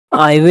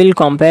I will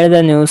compare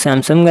the new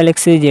Samsung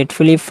Galaxy Z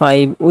Flip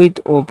 5 with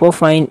Oppo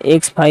Find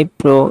X5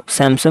 Pro.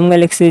 Samsung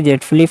Galaxy Z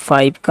Flip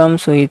 5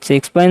 comes with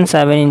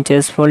 6.7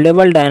 inches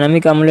foldable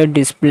dynamic AMOLED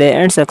display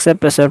and success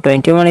ratio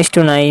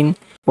 21:9.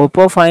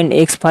 Oppo Find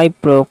X5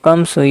 Pro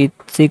comes with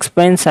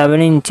 6.7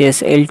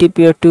 inches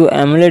LTPO2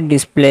 AMOLED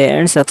display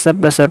and success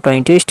ratio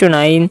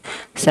 20:9.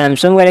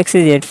 Samsung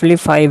Galaxy Z Flip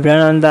 5 run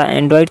on the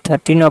Android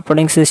 13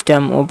 operating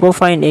system. Oppo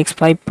Find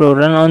X5 Pro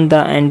run on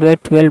the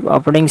Android 12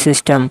 operating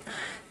system.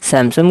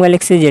 Samsung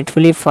Galaxy Z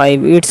Flip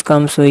 5 it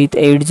comes with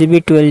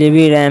 8GB,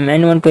 12GB RAM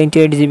and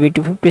 128GB,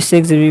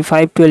 256GB,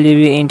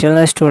 512GB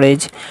internal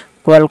storage.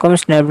 Qualcomm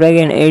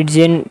Snapdragon 8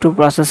 Gen 2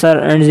 processor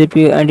and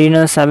GPU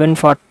Adreno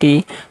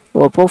 740.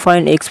 Oppo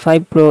Find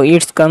X5 Pro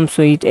it comes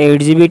with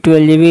 8GB,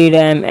 12GB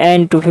RAM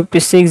and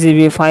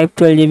 256GB,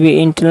 512GB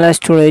internal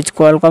storage.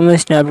 Qualcomm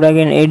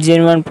Snapdragon 8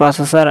 Gen 1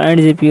 processor and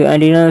GPU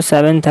Adreno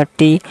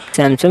 730.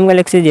 Samsung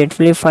Galaxy Z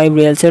Flip 5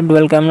 real set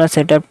dual camera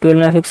setup 12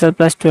 MP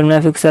plus 12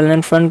 MP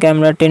and front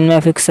camera 10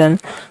 MP.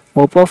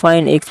 Oppo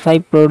Find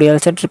X5 Pro real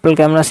set triple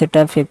camera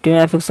setup 50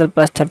 MP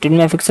plus 13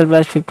 MP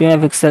plus 50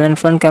 MP and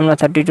front camera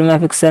 32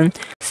 MP.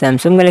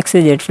 Samsung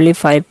Galaxy Z Flip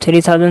 5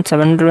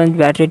 3700 mAh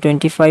battery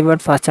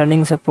 25W fast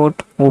charging support.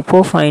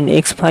 Oppo Find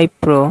X5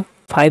 Pro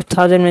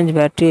 5000 mAh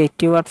battery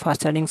 80W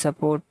fast charging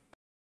support.